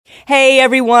Hey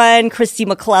everyone, Christy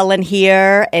McClellan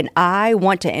here, and I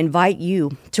want to invite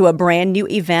you to a brand new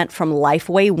event from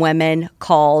Lifeway Women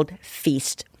called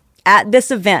Feast. At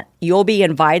this event, you'll be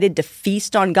invited to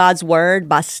feast on God's Word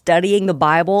by studying the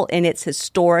Bible in its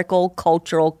historical,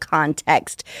 cultural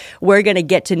context. We're going to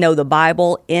get to know the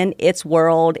Bible in its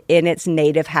world, in its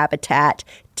native habitat,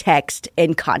 text,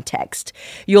 and context.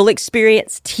 You'll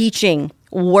experience teaching,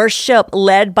 worship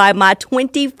led by my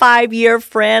 25-year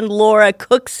friend Laura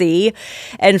Cooksey,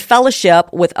 and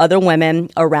fellowship with other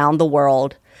women around the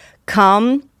world.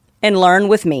 Come and learn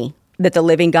with me that the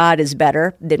living God is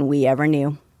better than we ever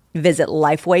knew. Visit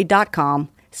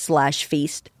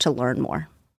lifeway.com/feast to learn more.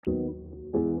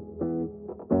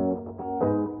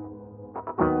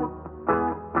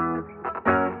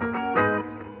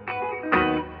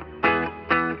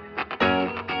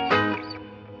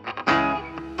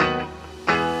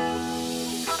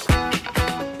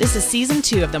 This is Season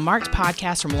 2 of the Marked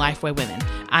Podcast from Lifeway Women.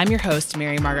 I'm your host,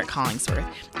 Mary Margaret Collingsworth.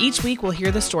 Each week, we'll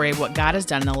hear the story of what God has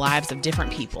done in the lives of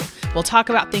different people. We'll talk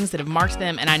about things that have marked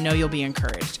them, and I know you'll be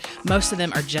encouraged. Most of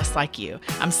them are just like you.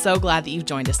 I'm so glad that you've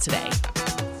joined us today.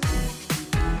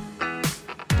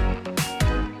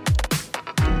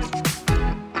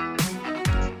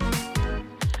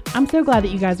 I'm so glad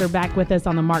that you guys are back with us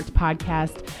on the Marked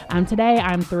Podcast. Today,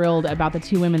 I'm thrilled about the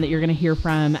two women that you're going to hear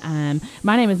from.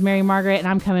 My name is Mary Margaret, and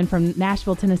I'm coming from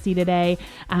Nashville, Tennessee today.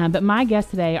 But my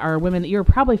guests today are women that you're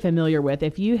probably familiar with.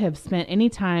 If you have spent any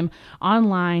time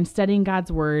online studying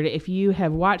God's Word, if you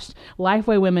have watched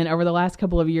Lifeway Women over the last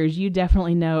couple of years, you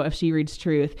definitely know of She Reads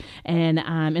Truth. And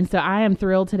so I am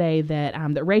thrilled today that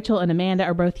Raechel and Amanda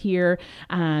are both here.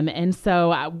 And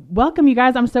so welcome, you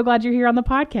guys. I'm so glad you're here on the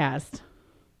podcast.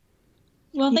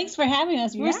 Well, thanks for having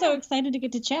us. We're so excited to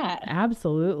get to chat.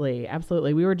 Absolutely.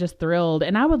 Absolutely. We were just thrilled.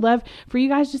 And I would love for you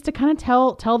guys just to kind of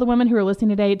tell the women who are listening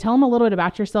today, tell them a little bit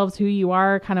about yourselves, who you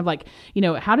are, kind of like,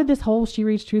 how did this whole She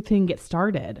Reads Truth thing get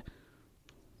started?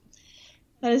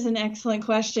 That is an excellent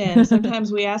question.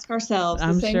 Sometimes we ask ourselves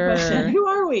the same question. Who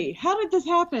are we? How did this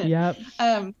happen? Yep.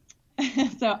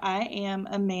 So I am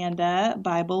Amanda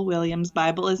Bible Williams.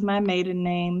 Bible is my maiden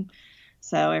name.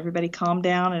 So everybody calm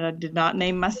down, and I did not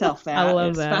name myself that. I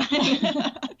love that.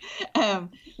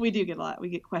 We do get we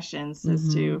get questions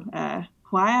as to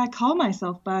why I call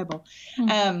myself Bible.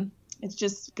 It's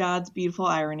just God's beautiful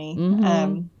irony.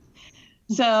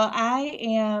 So I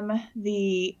am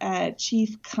the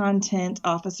Chief Content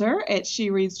Officer at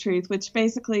She Reads Truth, which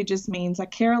basically just means I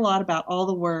care a lot about all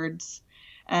the words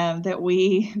that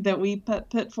we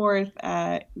put forth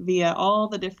via all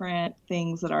the different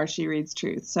things that are She Reads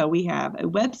Truth. So we have a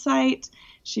website,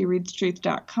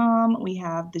 shereadstruth.com. We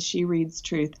have the She Reads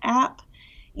Truth app,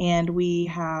 and we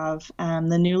have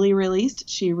the newly released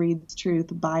She Reads Truth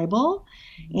Bible.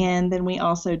 And then we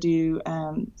also do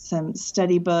some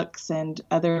study books and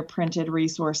other printed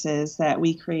resources that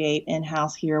we create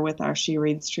in-house here with our She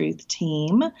Reads Truth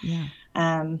team. Yeah.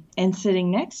 And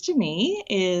sitting next to me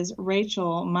is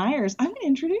Raechel Myers. I'm going to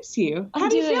introduce you. How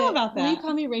do you feel about that? Will you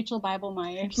call me Raechel Bible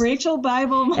Myers? Raechel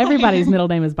Bible Myers. Everybody's middle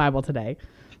name is Bible today.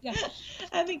 Yeah.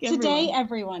 I think today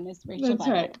everyone is Raechel That's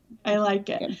Bible. Right. I like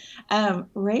it.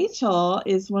 Raechel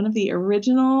is one of the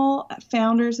original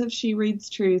founders of She Reads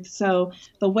Truth. So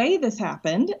the way this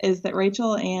happened is that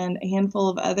Raechel and a handful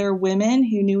of other women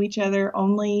who knew each other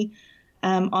only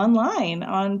online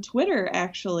on Twitter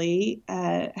actually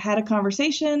had a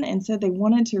conversation and said they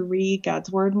wanted to read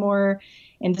God's Word more,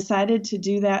 and decided to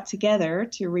do that together,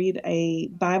 to read a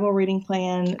Bible reading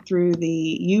plan through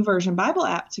the YouVersion Bible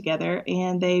app together.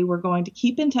 And they were going to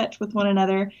keep in touch with one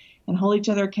another and hold each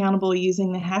other accountable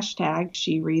using the hashtag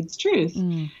She Reads Truth.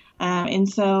 And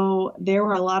so there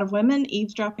were a lot of women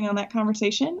eavesdropping on that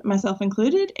conversation, myself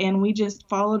included, and we just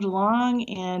followed along,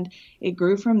 and it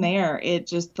grew from there.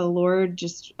 The Lord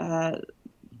just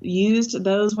used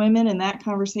those women in that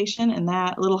conversation and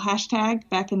that little hashtag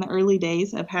back in the early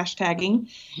days of hashtagging,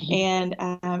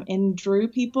 and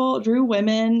drew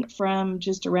women from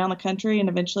just around the country and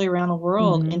eventually around the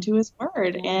world into His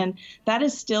Word. And that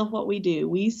is still what we do.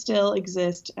 We still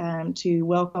exist to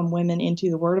welcome women into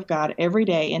the Word of God every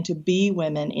day, and to be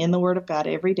women in the Word of God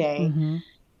every day.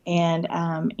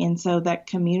 And so that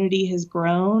community has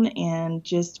grown, and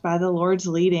just by the Lord's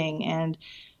leading. And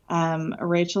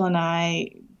Raechel and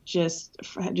I just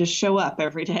show up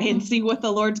every day and see what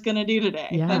the Lord's going to do today.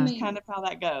 Yeah. That's kind of how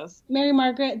that goes. Mary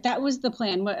Margaret, that was the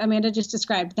plan. What Amanda just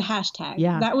described, the hashtag.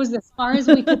 Yeah. That was as far as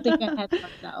we could think ahead of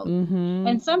ourselves.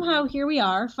 And somehow here we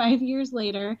are 5 years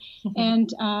later, and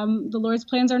the Lord's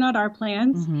plans are not our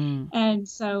plans. And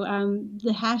so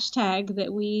the hashtag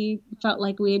that we felt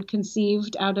like we had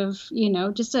conceived out of,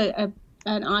 just a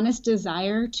an honest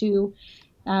desire to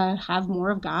have more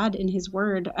of God in his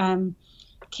word,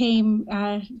 came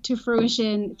to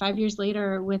fruition 5 years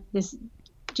later with this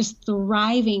just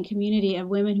thriving community of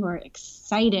women who are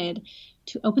excited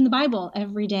to open the Bible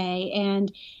every day.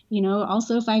 And,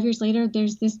 also 5 years later,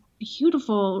 there's this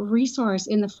beautiful resource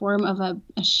in the form of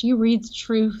a She Reads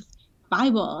Truth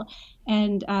Bible.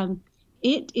 And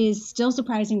it is still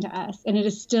surprising to us, and it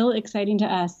is still exciting to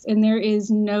us. And there is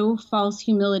no false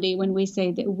humility when we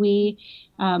say that we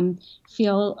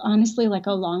feel honestly like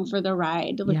along for the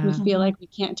ride. Like we feel like we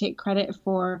can't take credit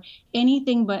for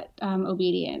anything but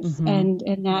obedience. And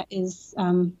that is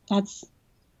that's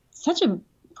such a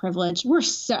privilege. We're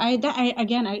so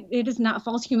it is not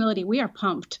false humility. We are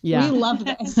pumped. We love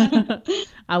this.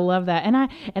 I love that.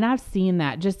 And I've seen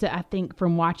that just I think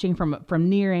from watching from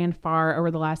near and far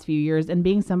over the last few years, and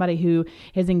being somebody who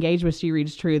has engaged with She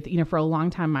Reads Truth, for a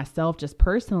long time myself, just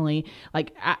personally,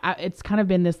 like it's kind of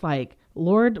been this like,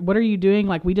 Lord, what are you doing?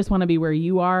 Like, we just want to be where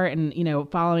you are, and,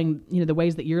 following, the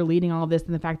ways that you're leading all of this,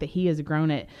 and the fact that he has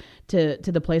grown it to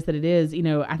the place that it is,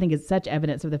 I think it's such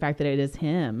evidence of the fact that it is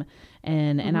him.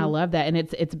 And I love that. And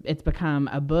it's become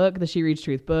a book, the She Reads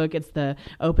Truth book. It's the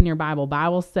Open Your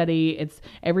Bible study. It's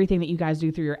everything that you guys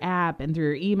do through your app and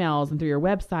through your emails and through your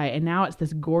website. And now it's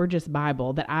this gorgeous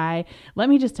Bible that let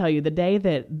me just tell you, the day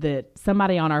that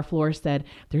somebody on our floor said,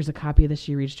 there's a copy of the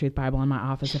She Reads Truth Bible in my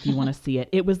office if you want to see it.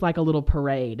 It was like a little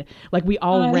parade. Like we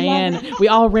all ran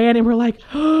and we're like,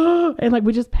 oh, and like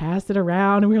we just passed it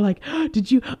around and we were like, did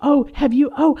you, have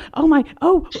you, oh my,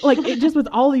 like it just was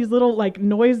all these little like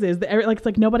noises that it's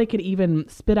like nobody could even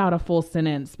spit out a full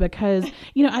sentence, because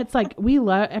it's like we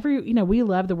love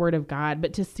the Word of God,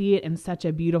 but to see it in such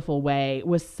a beautiful way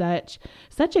was such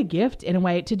a gift in a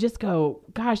way, to just go,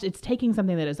 gosh, it's taking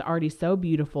something that is already so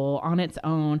beautiful on its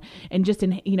own and just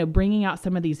in bringing out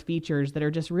some of these features that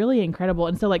are just really incredible.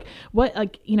 And so like what,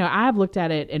 like, I've looked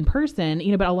at it in person,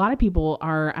 but a lot of people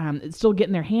are still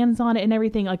getting their hands on it and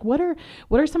everything. Like what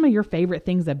are some of your favorite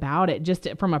things about it, just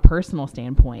from a personal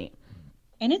standpoint?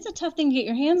 And it's a tough thing to get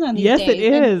your hands on these days. Yes, it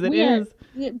is. It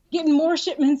is. Getting more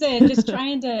shipments in, just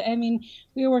trying to,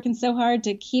 we were working so hard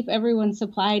to keep everyone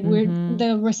supplied.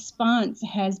 The response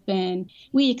has been,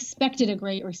 we expected a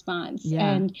great response. Yeah.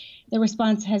 And the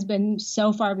response has been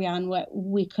so far beyond what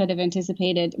we could have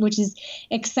anticipated, which is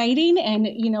exciting and,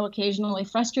 occasionally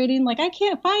frustrating. Like, I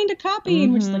can't find a copy.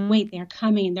 And we're just like, wait, they're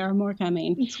coming. There are more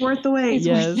coming. It's worth the wait. It's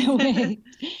worth the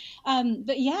wait.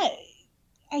 But yeah,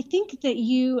 I think that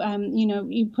you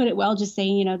put it well, just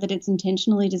saying, that it's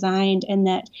intentionally designed,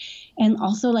 and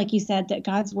also, like you said, that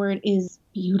God's word is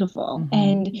beautiful.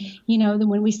 And,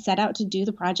 when we set out to do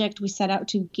the project, we set out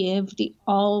to give the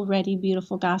already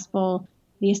beautiful gospel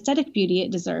the aesthetic beauty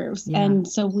it deserves. Yeah. And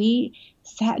so we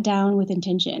sat down with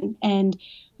intention and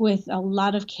with a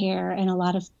lot of care, and a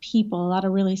lot of people, a lot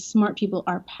of really smart people,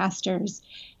 our pastors,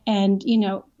 and,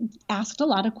 asked a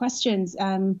lot of questions,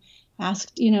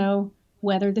 asked,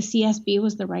 whether the CSB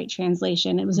was the right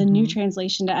translation. It was a new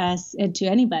translation to us and to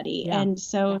anybody. Yeah. And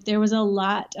so there was a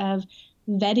lot of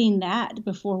vetting that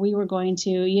before we were going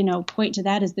to, point to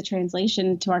that as the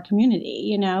translation to our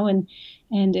community,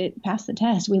 and it passed the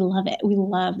test. We love it. We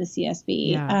love the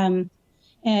CSB. Yeah.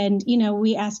 And,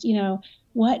 we asked,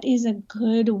 what is a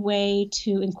good way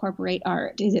to incorporate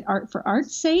art? Is it art for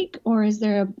art's sake, or is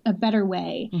there a better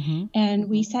way? And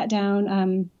we sat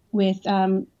down with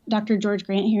Dr. George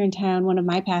Grant here in town, one of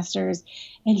my pastors,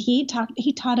 and he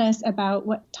taught us about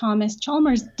what Thomas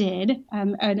Chalmers did.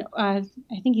 I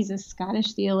think he's a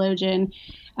Scottish theologian.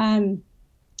 And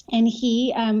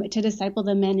he, to disciple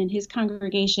the men in his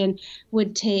congregation,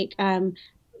 would take,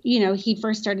 he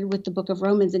first started with the book of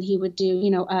Romans, and he would do,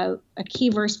 a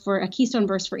keystone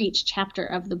verse for each chapter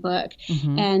of the book.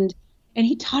 And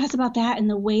he taught us about that and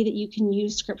the way that you can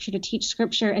use scripture to teach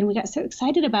scripture. And we got so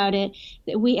excited about it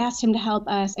that we asked him to help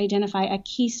us identify a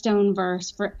keystone verse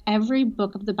for every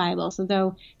book of the Bible. So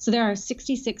there are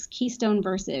 66 keystone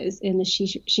verses in the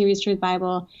She Reads Truth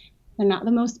Bible. They're not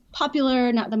the most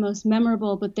popular, not the most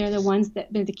memorable, but they're the ones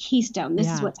that they're the keystone.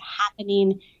 This is what's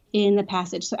happening in the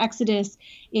passage. So Exodus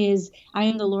is, I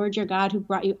am the Lord your God who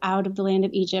brought you out of the land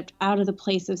of Egypt, out of the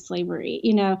place of slavery.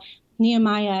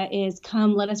 Nehemiah is,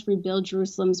 come, let us rebuild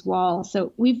Jerusalem's wall.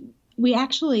 So we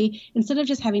actually, instead of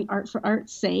just having art for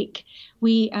art's sake,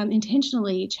 we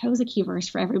intentionally chose a key verse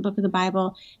for every book of the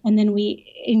Bible. And then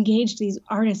we engaged these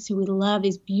artists who we love,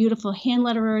 these beautiful hand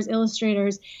letterers,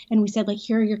 illustrators. And we said, like,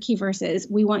 here are your key verses.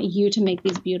 We want you to make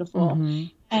these beautiful.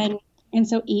 And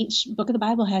so each book of the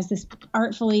Bible has this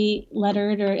artfully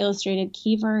lettered or illustrated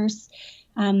key verse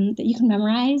that you can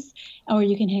memorize, or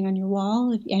you can hang on your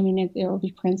wall. There will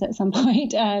be prints at some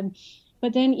point.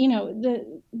 But then,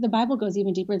 the Bible goes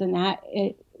even deeper than that.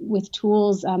 With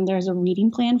tools, there's a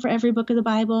reading plan for every book of the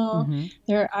Bible. Mm-hmm.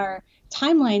 There are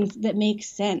timelines that make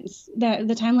sense.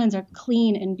 The timelines are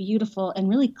clean and beautiful and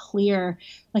really clear.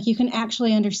 Like you can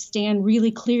actually understand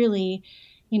really clearly,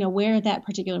 where that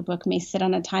particular book may sit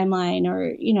on a timeline,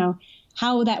 or,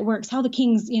 how that works, how the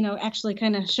kings, actually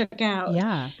kind of shook out.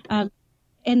 Yeah.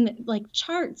 And like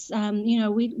charts,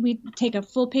 we take a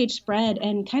full page spread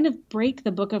and kind of break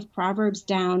the book of Proverbs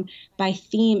down by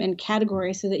theme and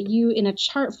category so that you in a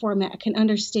chart format can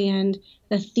understand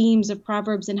the themes of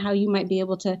Proverbs and how you might be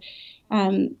able to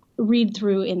read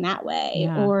through in that way.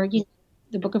 Yeah. Or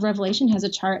the book of Revelation has a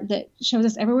chart that shows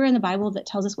us everywhere in the Bible that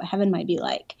tells us what heaven might be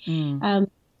like.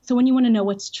 So when you want to know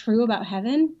what's true about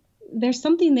heaven, there's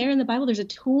something there in the Bible. There's a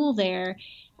tool there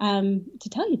to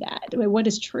tell you that, what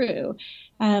is true.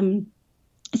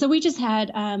 So we just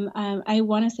had, I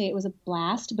want to say it was a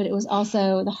blast, but it was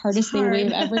also the hardest thing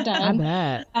we've ever done.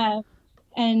 I bet.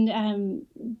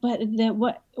 But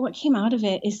what came out of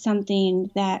it is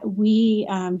something that we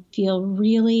feel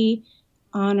really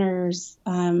honors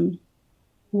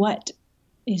what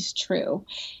is true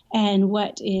and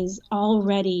what is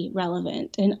already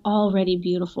relevant and already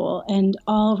beautiful and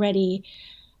already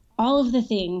all of the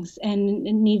things, and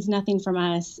it needs nothing from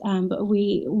us. But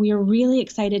we are really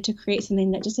excited to create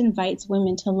something that just invites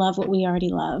women to love what we already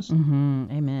love. Mm-hmm.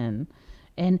 Amen.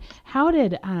 And how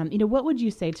did, what would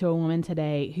you say to a woman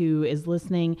today who is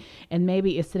listening and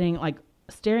maybe is sitting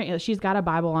staring, she's got a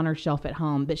Bible on her shelf at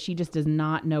home, but she just does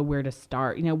not know where to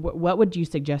start? What would you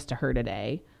suggest to her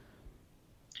today?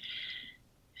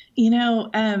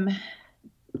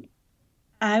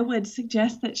 I would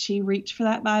suggest that she reach for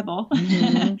that Bible,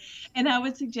 mm-hmm. and I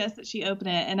would suggest that she open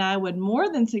it. And I would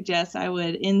more than suggest, I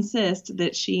would insist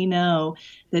that she know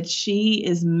that she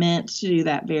is meant to do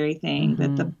that very thing,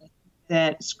 mm-hmm.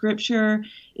 that Scripture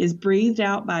is breathed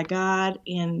out by God,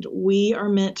 and we are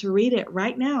meant to read it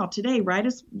right now, today,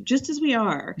 just as we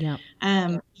are. Yeah.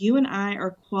 You and I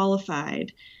are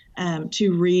qualified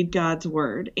to read God's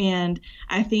word. And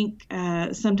I think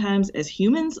sometimes as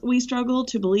humans, we struggle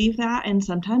to believe that. And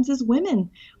sometimes as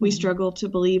women, we mm-hmm. struggle to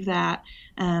believe that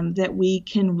we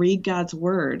can read God's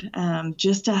word,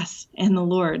 just us and the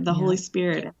Lord, the Holy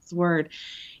Spirit, and His word.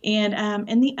 And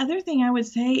the other thing I would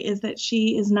say is that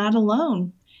she is not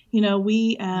alone.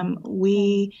 We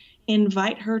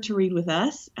invite her to read with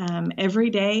us. Every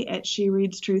day at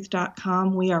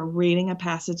shereadstruth.com, we are reading a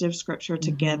passage of Scripture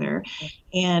together. Mm-hmm.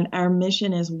 And our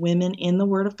mission is women in the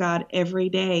Word of God every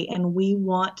day. And we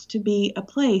want to be a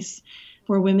place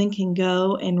where women can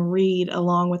go and read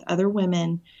along with other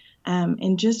women,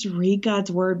 and just read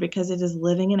God's word, because it is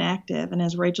living and active. And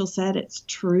as Raechel said, it's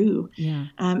true. Yeah.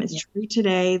 It's true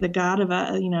today. The God of,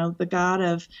 the God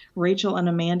of Raechel and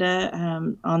Amanda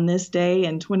on this day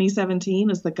in 2017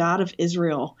 is the God of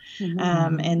Israel,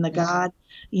 mm-hmm. And the God,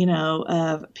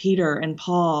 of Peter and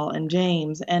Paul and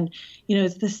James. And,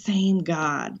 it's the same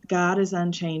God. God is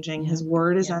unchanging. His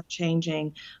word is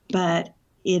unchanging, but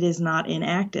it is not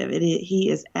inactive. He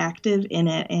is active in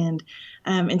it. And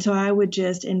so I would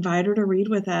just invite her to read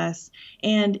with us.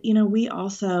 And, we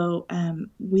also,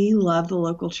 we love the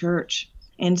local church.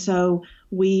 And so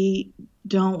we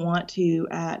don't want to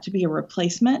be a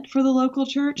replacement for the local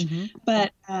church, mm-hmm.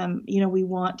 but, we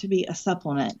want to be a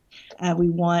supplement. We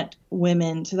want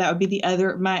women. So that would be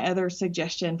my other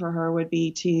suggestion for her would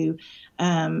be to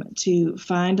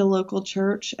find a local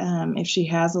church. If she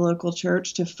has a local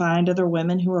church, to find other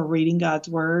women who are reading God's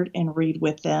word and read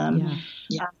with them.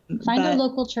 Yeah. Find a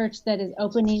local church that is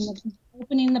opening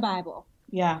the Bible.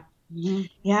 Yeah. Mm-hmm.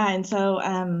 Yeah. And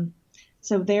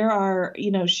so there are,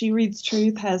 She Reads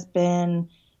Truth has been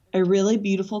a really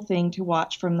beautiful thing to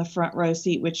watch from the front row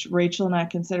seat, which Raechel and I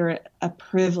consider it a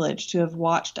privilege to have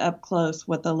watched up close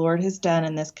what the Lord has done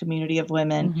in this community of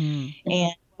women. Mm-hmm.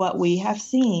 And what we have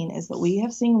seen is that we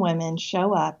have seen women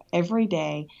show up every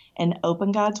day and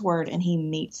open God's word, and He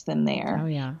meets them there. Oh,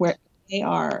 yeah. Where they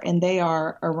are. And they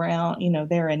are around,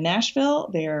 they're in Nashville,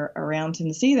 they're around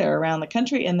Tennessee, they're around the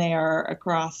country, and they are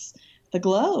across the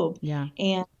globe. Yeah.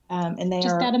 And they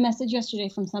just got a message yesterday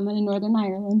from someone in Northern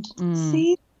Ireland.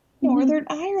 See, Northern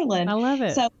Ireland. I love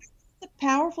it. So it's a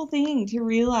powerful thing to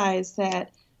realize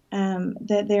that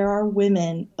that there are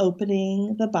women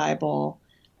opening the Bible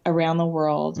around the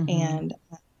world, mm-hmm.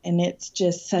 and it's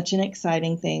just such an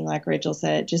exciting thing. Like Raechel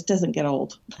said, it just doesn't get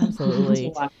old.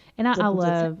 Absolutely.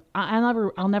 And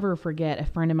I'll never forget a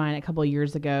friend of mine a couple of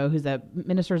years ago who's a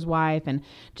minister's wife and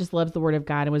just loves the Word of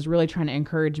God and was really trying to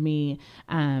encourage me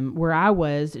where I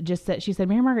was. She said,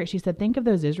 Mary Margaret, she said, think of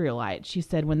those Israelites. She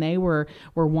said, when they were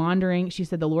wandering, she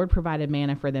said the Lord provided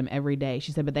manna for them every day.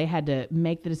 She said, but they had to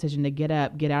make the decision to get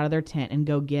up, get out of their tent, and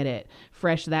go get it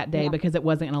fresh that day because it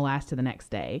wasn't going to last to the next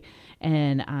day.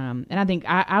 And I think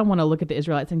I want to look at the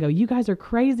Israelites and go, you guys are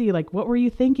crazy. Like, what were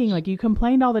you thinking? Like, you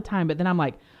complained all the time. But then I'm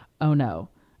like, oh no,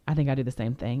 I think I do the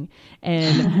same thing.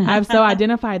 And I've so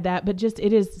identified that, but just,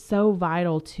 it is so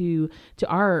vital to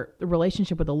our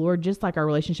relationship with the Lord, just like our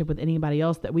relationship with anybody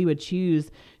else, that we would choose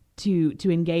to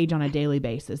engage on a daily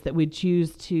basis, that we'd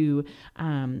choose to,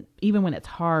 even when it's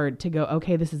hard, to go,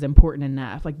 okay, this is important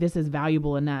enough. Like, this is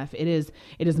valuable enough. It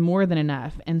is more than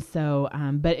enough. And so,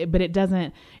 but it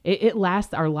doesn't, it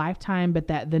lasts our lifetime, but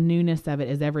that the newness of it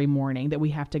is every morning that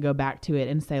we have to go back to it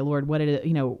and say, Lord, what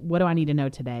do I need to know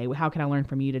today? How can I learn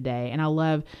from you today? And I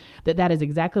love that is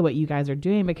exactly what you guys are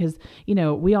doing, because,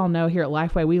 we all know here at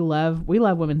Lifeway, we love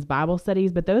women's Bible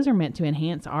studies, but those are meant to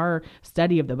enhance our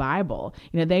study of the Bible.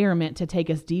 They are meant to take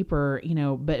us deeper,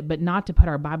 but not to put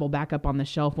our Bible back up on the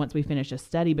shelf once we finish a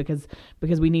study, because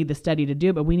we need the study to do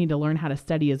it, but we need to learn how to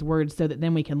study his word so that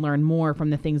then we can learn more from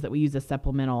the things that we use as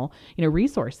supplemental,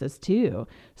 resources too.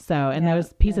 So, and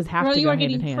those pieces have to go hand in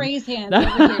hand. You are getting praise hands over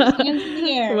here, hands in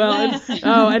the air.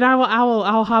 Well, and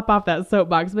I'll hop off that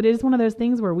soapbox, but it is one of those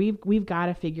things where we've got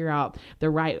to figure out the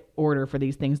right order for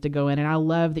these things to go in. And I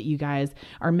love that you guys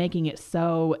are making it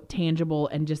so tangible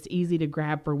and just easy to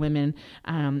grab for women,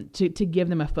 to give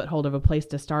them a foothold of a place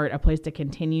to start, a place to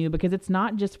continue, because it's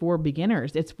not just for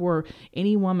beginners, it's for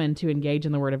any woman to engage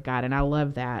in the Word of God. And I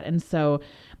love that. And so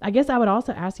I guess I would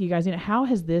also ask you guys, how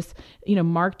has this,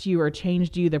 marked you or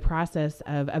changed you, the process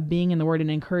of being in the Word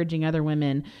and encouraging other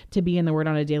women to be in the Word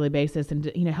on a daily basis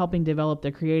and, helping develop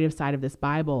the creative side of this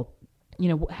Bible?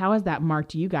 How has that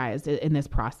marked you guys in this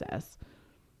process?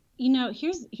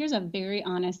 Here's a very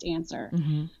honest answer.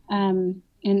 Mm-hmm.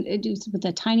 And it's with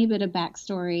a tiny bit of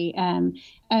backstory.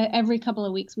 Every couple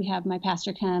of weeks, we have my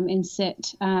pastor come and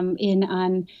sit in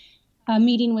on a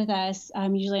meeting with us,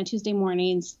 usually on Tuesday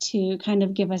mornings, to kind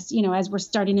of give us, as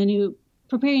we're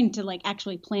preparing to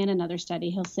actually plan another study.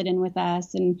 He'll sit in with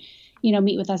us and,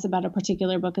 meet with us about a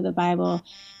particular book of the Bible.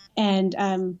 And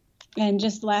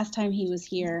just last time he was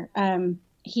here,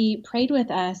 he prayed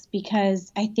with us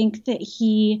because I think that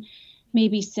he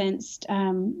maybe sensed,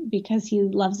 because he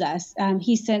loves us,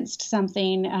 he sensed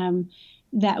something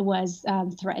that was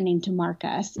threatening to mark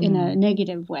us in a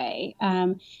negative way.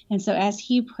 And so as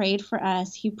he prayed for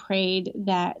us, he prayed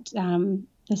that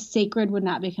the sacred would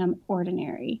not become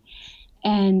ordinary.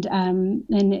 And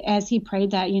as he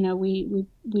prayed that, we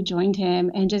joined him,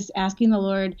 and just asking the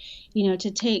Lord,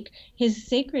 to take his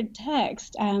sacred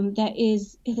text that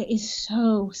is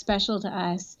so special to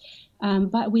us.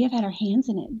 But we have had our hands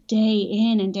in it day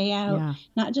in and day out,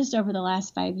 not just over the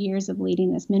last 5 years of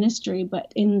leading this ministry,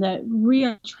 but in the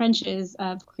real trenches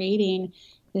of creating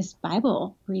this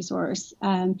Bible resource.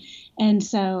 And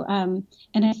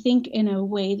I think in a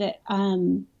way that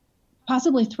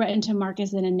possibly threatened to mark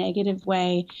us in a negative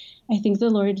way, I think the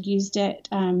Lord used it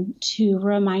to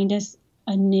remind us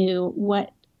anew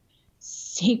what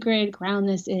sacred ground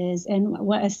this is and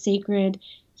what a sacred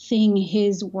thing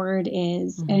his word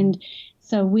is. Mm-hmm. And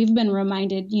so we've been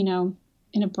reminded,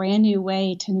 in a brand new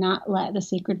way, to not let the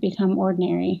sacred become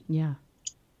ordinary. Yeah.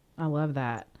 I love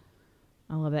that.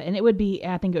 And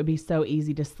I think it would be so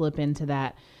easy to slip into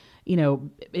that,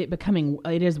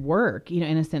 it is work,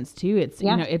 in a sense too. It's,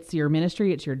 it's your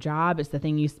ministry, it's your job, it's the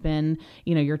thing you spend,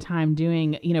 your time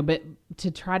doing, but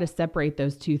to try to separate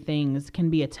those two things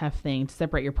can be a tough thing, to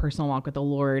separate your personal walk with the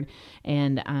Lord.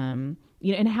 And,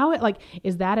 and how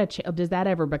is that does that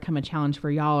ever become a challenge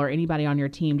for y'all or anybody on your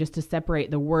team, just to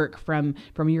separate the work from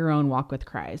your own walk with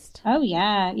Christ? Oh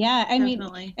yeah. Yeah. I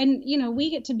Definitely. Mean, and we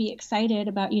get to be excited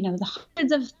about, the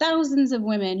hundreds of thousands of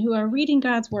women who are reading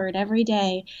God's word every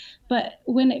day. But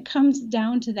when it comes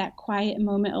down to that quiet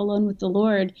moment alone with the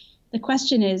Lord, the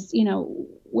question is,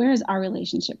 where is our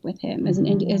relationship with him as an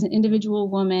individual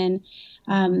woman?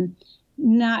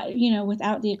 Not,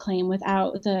 without the acclaim,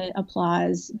 without the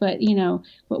applause, but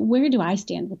where do I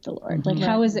stand with the Lord? Like,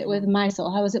 how is it with my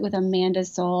soul? How is it with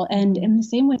Amanda's soul? And the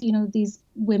same with, these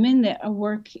women that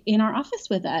work in our office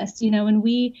with us, and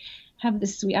we have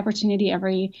this sweet opportunity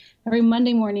every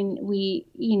Monday morning. We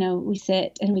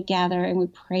sit and we gather and we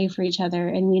pray for each other,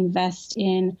 and we invest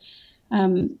in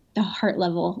the heart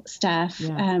level stuff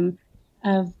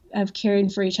of caring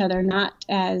for each other, not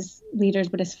as leaders,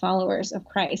 but as followers of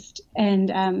Christ.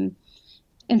 And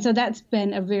And so that's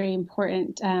been a very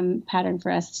important pattern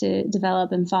for us to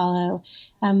develop and follow.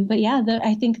 But yeah,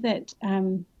 I think that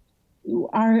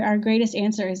our greatest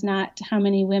answer is not how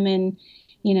many women,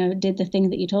 did the thing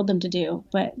that you told them to do,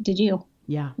 but did you?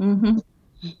 Yeah. Mm-hmm.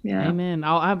 Yeah. Amen.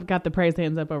 I've got the praise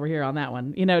hands up over here on that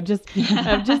one. Just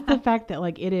the fact that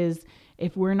like it is,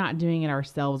 if we're not doing it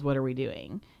ourselves, what are we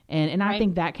doing? And I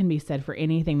think that can be said for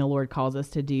anything the Lord calls us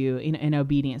to do in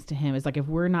obedience to him. It's like, if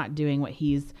we're not doing what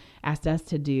he's asked us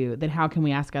to do, then how can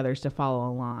we ask others to follow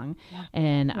along? Yeah.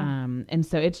 And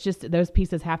so it's just, those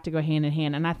pieces have to go hand in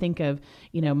hand. And I think of,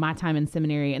 my time in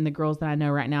seminary and the girls that I know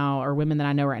right now, or women that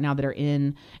I know right now that are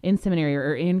in seminary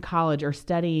or in college or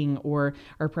studying or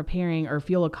preparing or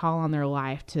feel a call on their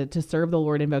life to serve the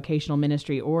Lord in vocational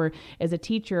ministry, or as a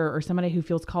teacher or somebody who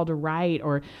feels called to write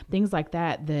or things like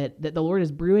that the Lord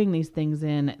is brewing these things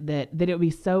in, that it would be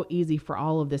so easy for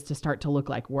all of this to start to look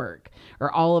like work,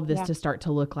 or all of this to start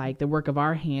to look like the work of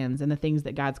our hands and the things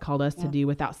that God's called us to do,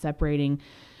 without separating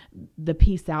the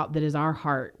piece out that is our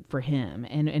heart for him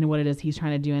and what it is he's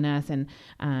trying to do in us. And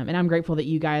I'm grateful that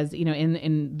you guys,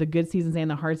 in the good seasons and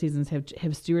the hard seasons have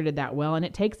stewarded that well. And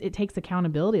it takes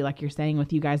accountability, like you're saying,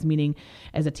 with you guys meeting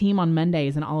as a team on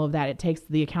Mondays and all of that. It takes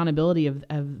the accountability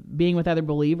of being with other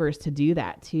believers to do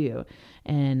that too.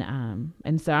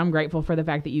 And so I'm grateful for the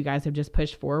fact that you guys have just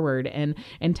pushed forward and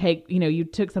take, you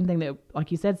took something that,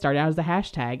 like you said, started out as a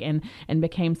hashtag and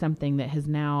became something that has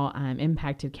now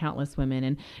impacted countless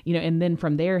women. And then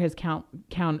from there has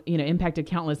impacted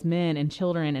countless men and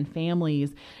children and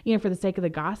families, for the sake of the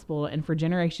gospel and for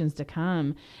generations to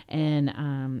come.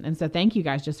 And so thank you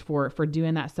guys just for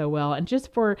doing that so well, and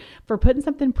just for putting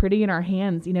something pretty in our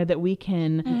hands, that we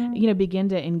can, begin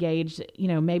to engage,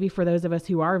 maybe for those of us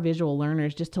who are visual learners,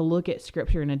 just to look at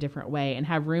scripture in a different way and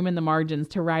have room in the margins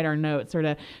to write our notes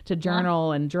or to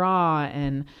journal and draw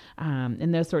and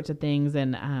those sorts of things.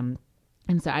 And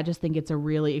so I just think it's a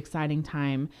really exciting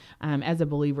time as a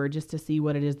believer, just to see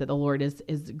what it is that the Lord is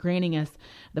granting us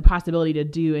the possibility to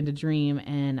do and to dream.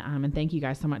 And thank you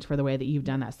guys so much for the way that you've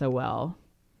done that so well.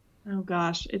 Oh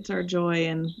gosh, it's our joy.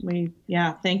 And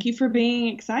thank you for being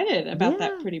excited about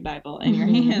that pretty Bible in your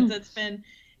hands.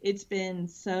 It's been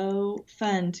so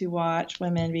fun to watch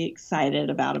women be excited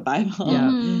about a Bible,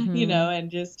 and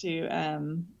just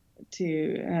to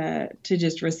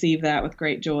just receive that with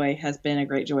great joy has been a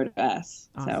great joy to us.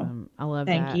 Awesome. So I love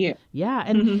that. Thank you. Yeah.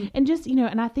 And just,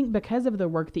 and I think because of the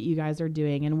work that you guys are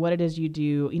doing and what it is you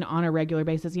do, on a regular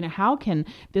basis, how can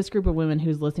this group of women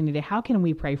who's listening today, how can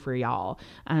we pray for y'all?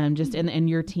 Just in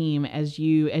your team as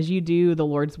you do the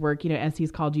Lord's work, as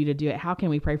he's called you to do it, how can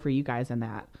we pray for you guys in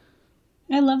that?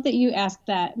 I love that you asked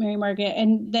that, Mary Margaret,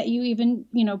 and that you even,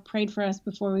 prayed for us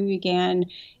before we began.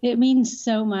 It means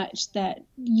so much that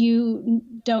you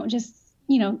don't just,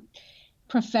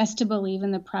 profess to believe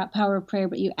in the power of prayer,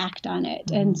 but you act on it.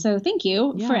 Mm-hmm. And so thank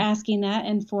you for asking that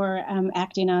and for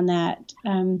acting on that.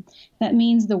 That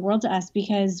means the world to us,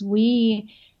 because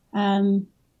we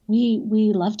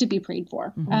love to be prayed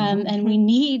for, and we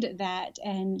need that.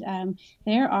 And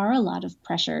there are a lot of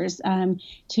pressures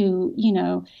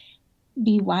to,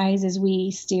 be wise as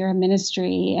we steer a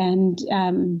ministry and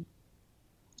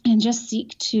just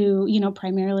seek to,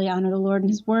 primarily honor the Lord and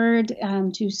his word,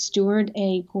 to steward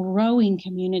a growing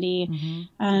community,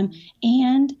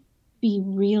 and be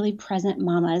really present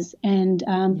mamas and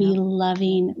be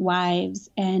loving wives.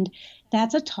 And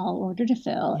that's a tall order to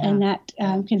fill. Yeah. And that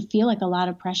can feel like a lot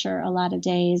of pressure, a lot of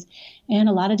days. And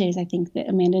a lot of days, I think that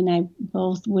Amanda and I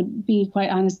both would be quite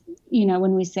honest,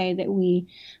 when we say that we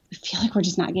feel like we're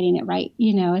just not getting it right,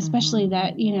 especially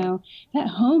that, that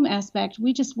home aspect.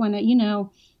 We just want to,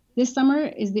 this summer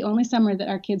is the only summer that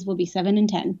our kids will be 7 and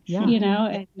 10,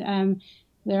 and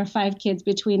there are 5 kids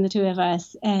between the two of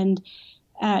us. And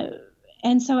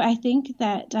so I think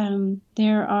that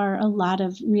there are a lot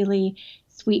of really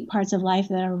sweet parts of life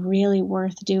that are really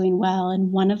worth doing well.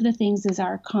 And one of the things is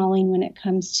our calling when it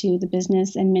comes to the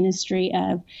business and ministry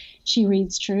of She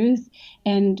Reads Truth.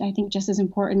 And I think just as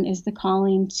important is the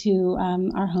calling to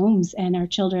our homes and our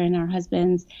children and our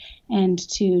husbands, and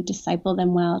to disciple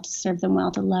them well, to serve them well,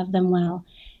 to love them well.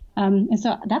 And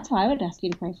so that's why I would ask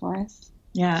you to pray for us.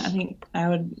 Yeah, I think I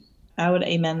would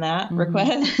amen that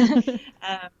request.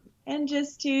 And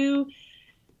just to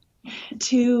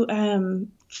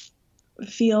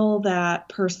feel that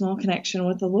personal connection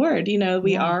with the Lord.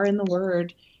 We are in the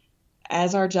Word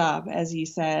as our job, as you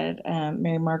said,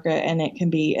 Mary Margaret, and it can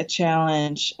be a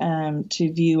challenge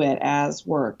to view it as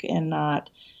work and not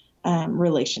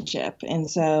relationship. And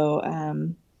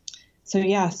so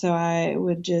so I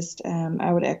would just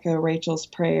I would echo Raechel's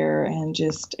prayer and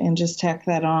just tack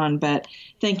that on. But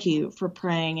thank you for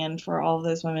praying, and for all of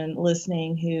those women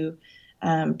listening who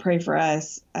pray for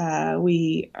us.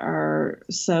 We are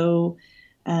so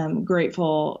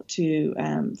grateful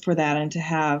for that, and to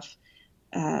have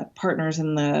partners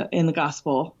in the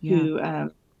gospel who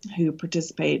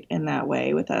participate in that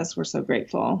way with us. We're so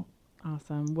grateful.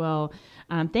 Awesome. Well,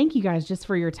 thank you guys just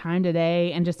for your time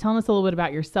today, and just telling us a little bit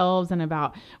about yourselves and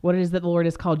about what it is that the Lord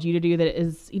has called you to do, that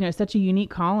is, such a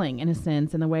unique calling in a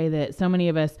sense, in the way that so many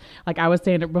of us, like I was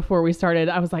saying before we started,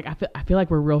 I was like, I feel like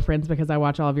we're real friends because I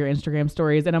watch all of your Instagram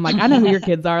stories, and I'm like, I know who your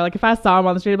kids are. Like if I saw them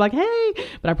on the street, I'd be like, hey,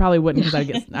 but I probably wouldn't,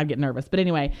 because I'd get nervous. But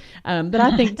anyway, but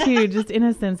I think too, just in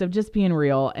a sense of just being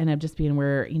real, and of just being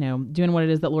where, doing what it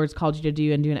is that Lord's called you to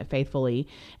do, and doing it faithfully.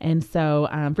 And so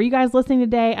for you guys listening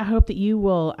today, I hope that you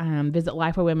will visit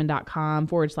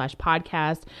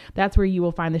lifewaywomen.com/podcast. That's where you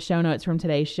will find the show notes from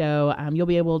today's show. You'll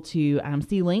be able to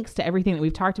see links to everything that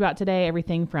we've talked about today,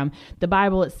 everything from the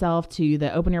Bible itself to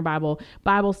the Open Your Bible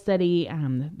study,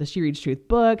 the She Reads Truth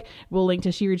book. We'll link to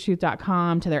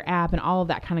shereadstruth.com, to their app, and all of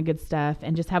that kind of good stuff,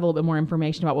 and just have a little bit more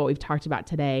information about what we've talked about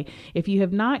today. If you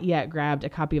have not yet grabbed a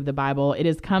copy of the Bible, it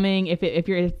is coming. If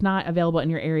it's not available in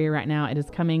your area right now, it is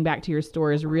coming back to your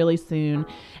stores really soon,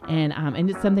 and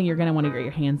it's something you're going to want to get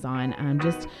your hands on,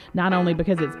 just not only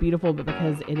because it's beautiful, but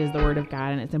because it is the Word of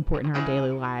God and it's important in our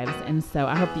daily lives. And so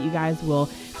I hope that you guys will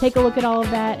take a look at all of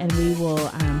that, and we will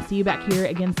see you back here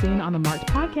again soon on the Marked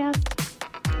Podcast.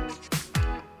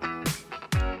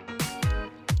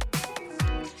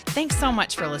 Thanks so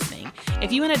much for listening.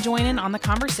 If you want to join in on the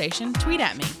conversation, tweet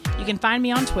at me. You can find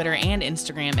me on Twitter and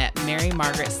Instagram at Mary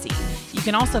Margaret C. You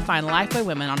can also find Lifeway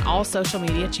Women on all social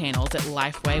media channels at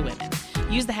Lifeway Women.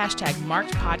 Use the hashtag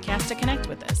 #MarkedPodcast to connect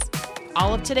with us.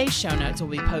 All of today's show notes will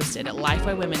be posted at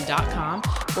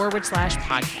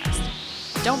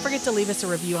lifewaywomen.com/podcast. Don't forget to leave us a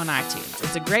review on iTunes.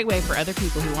 It's a great way for other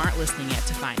people who aren't listening yet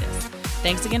to find us.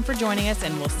 Thanks again for joining us,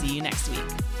 and we'll see you next week.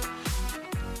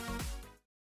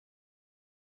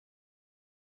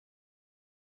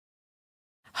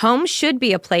 Home should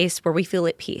be a place where we feel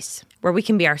at peace, where we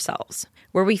can be ourselves,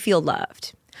 where we feel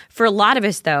loved. For a lot of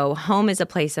us, though, home is a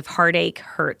place of heartache,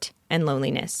 hurt, and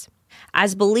loneliness.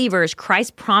 As believers,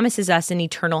 Christ promises us an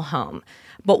eternal home.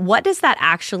 But what does that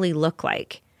actually look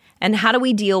like? And how do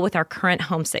we deal with our current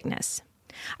homesickness?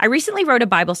 I recently wrote a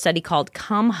Bible study called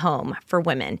Come Home for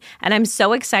Women, and I'm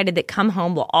so excited that Come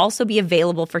Home will also be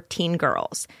available for teen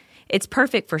girls. It's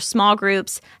perfect for small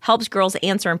groups, helps girls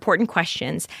answer important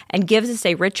questions, and gives us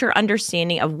a richer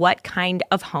understanding of what kind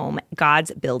of home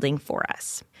God's building for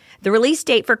us. The release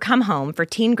date for Come Home for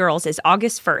teen girls is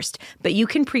August 1st, but you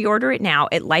can pre-order it now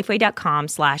at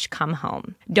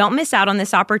lifeway.com/comehome. Don't miss out on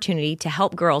this opportunity to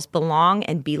help girls belong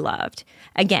and be loved.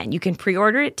 Again, you can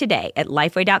pre-order it today at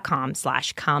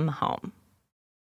lifeway.com/comehome.